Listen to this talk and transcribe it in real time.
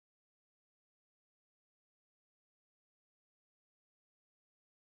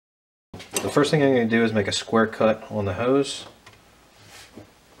The first thing I'm going to do is make a square cut on the hose.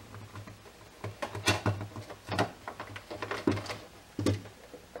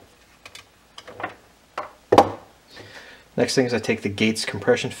 Next thing is I take the Gates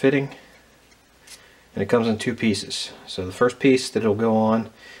compression fitting, and it comes in two pieces. So the first piece that it'll go on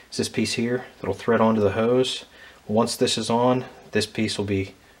is this piece here that'll thread onto the hose. Once this is on, this piece will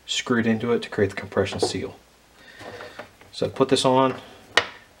be screwed into it to create the compression seal. So put this on.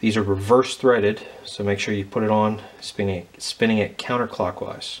 These are reverse threaded, so make sure you put it on spinning it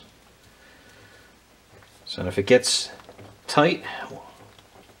counterclockwise. So if it gets tight or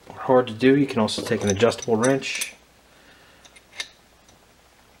hard to do, you can also take an adjustable wrench,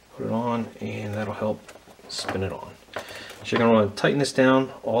 put it on, and that'll help spin it on. So you're going to want to tighten this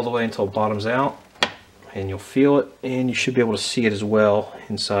down all the way until it bottoms out, and you'll feel it, and you should be able to see it as well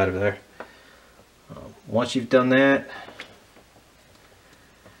inside of there. Once you've done that,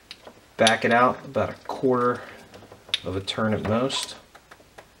 back it out about a quarter of a turn at most.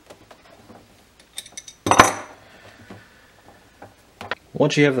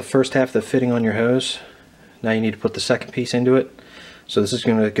 Once you have the first half of the fitting on your hose, now you need to put the second piece into it. So this is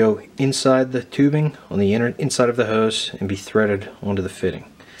going to go inside the tubing on the inside of the hose and be threaded onto the fitting.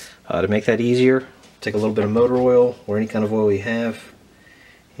 To make that easier, take a little bit of motor oil or any kind of oil you have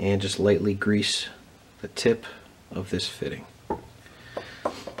and just lightly grease the tip of this fitting.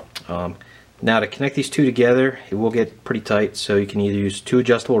 Now to connect these two together, it will get pretty tight, so you can either use two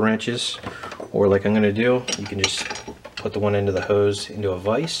adjustable wrenches, or like I'm going to do, you can just put the one end of the hose into a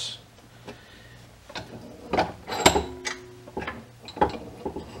vise.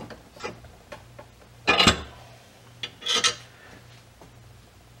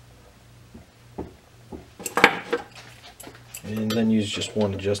 And then use just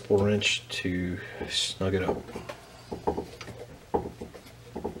one adjustable wrench to snug it up.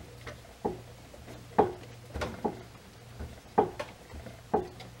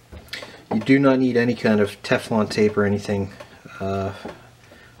 You do not need any kind of Teflon tape or anything for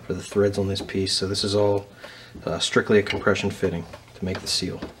the threads on this piece, so this is all strictly a compression fitting to make the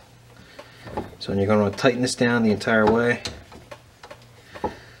seal. So you're going to want to tighten this down the entire way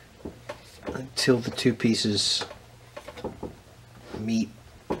until the two pieces meet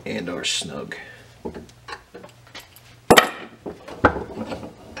and are snug.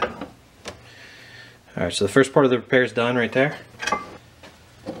 Alright, so the first part of the repair is done right there.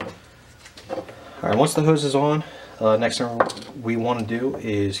 Alright, once the hose is on, next thing we want to do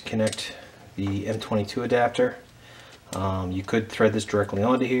is connect the M22 adapter. You could thread this directly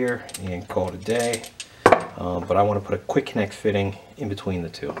onto here and call it a day, but I want to put a quick connect fitting in between the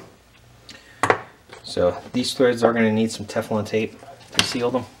two. So these threads are going to need some Teflon tape to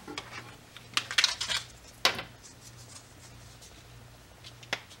seal them.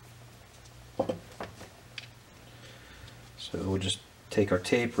 So we'll just take our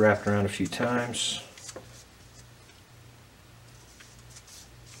tape, wrap it around a few times.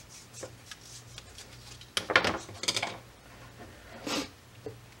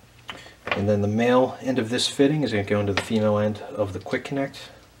 And then the male end of this fitting is going to go into the female end of the quick connect.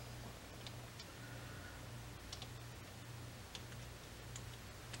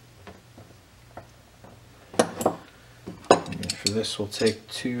 And for this we'll take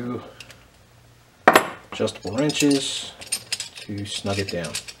two adjustable wrenches to snug it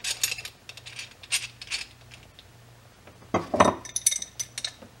down.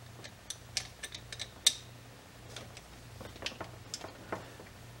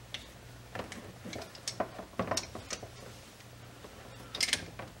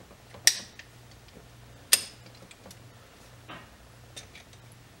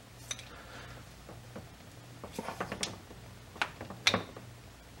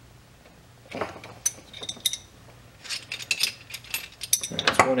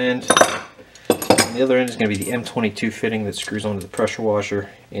 That's one end, and the other end is going to be the M22 fitting that screws onto the pressure washer,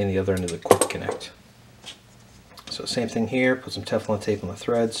 and the other end of the quick connect. So same thing here, put some Teflon tape on the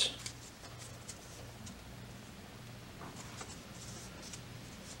threads.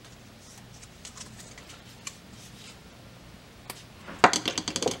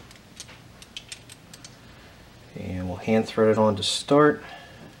 And we'll hand thread it on to start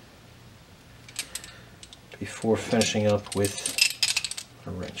before finishing up with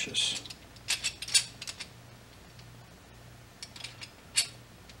our wrenches.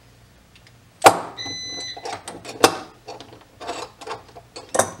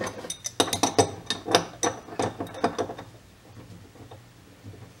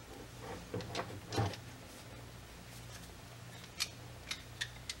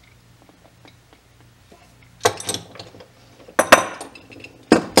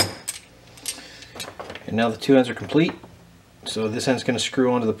 And now the two ends are complete. So this end's going to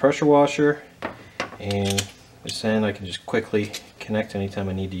screw onto the pressure washer, and this end I can just quickly connect anytime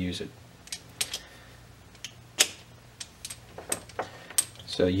I need to use it.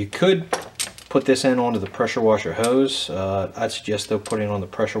 So you could put this end onto the pressure washer hose. I'd suggest though putting it on the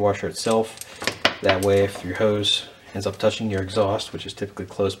pressure washer itself. That way if your hose ends up touching your exhaust, which is typically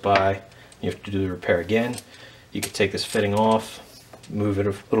close by, you have to do the repair again, you could take this fitting off, move it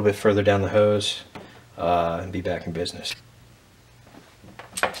a little bit further down the hose, and be back in business.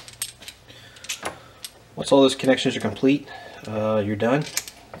 Once all those connections are complete, you're done.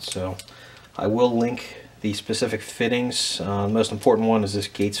 So I will link the specific fittings. The most important one is this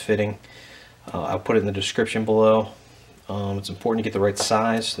Gates fitting. I'll put it in the description below. It's important to get the right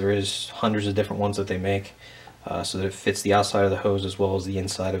size. There is hundreds of different ones that they make, so that it fits the outside of the hose as well as the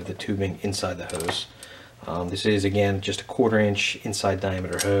inside of the tubing inside the hose. This is, again, just a 1/4 inch inside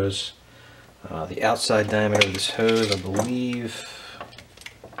diameter hose. The outside diameter of this hose, I believe,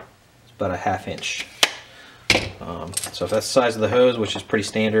 is about a 1/2 inch. So if that's the size of the hose, which is pretty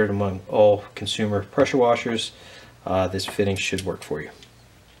standard among all consumer pressure washers, this fitting should work for you.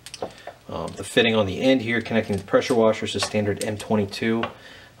 The fitting on the end here connecting the pressure washer is a standard M22.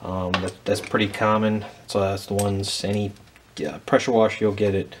 That's pretty common. So that's the ones, any pressure washer you'll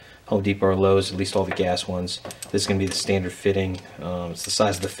get at Home Depot or Lowe's, at least all the gas ones. This is going to be the standard fitting. It's the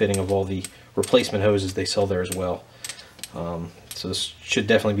size of the fitting of all the replacement hoses they sell there as well. So this should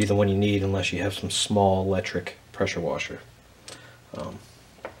definitely be the one you need unless you have some small electric pressure washer.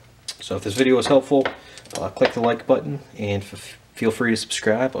 So if this video was helpful, click the like button and feel free to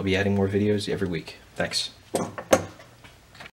subscribe. I'll be adding more videos every week. Thanks.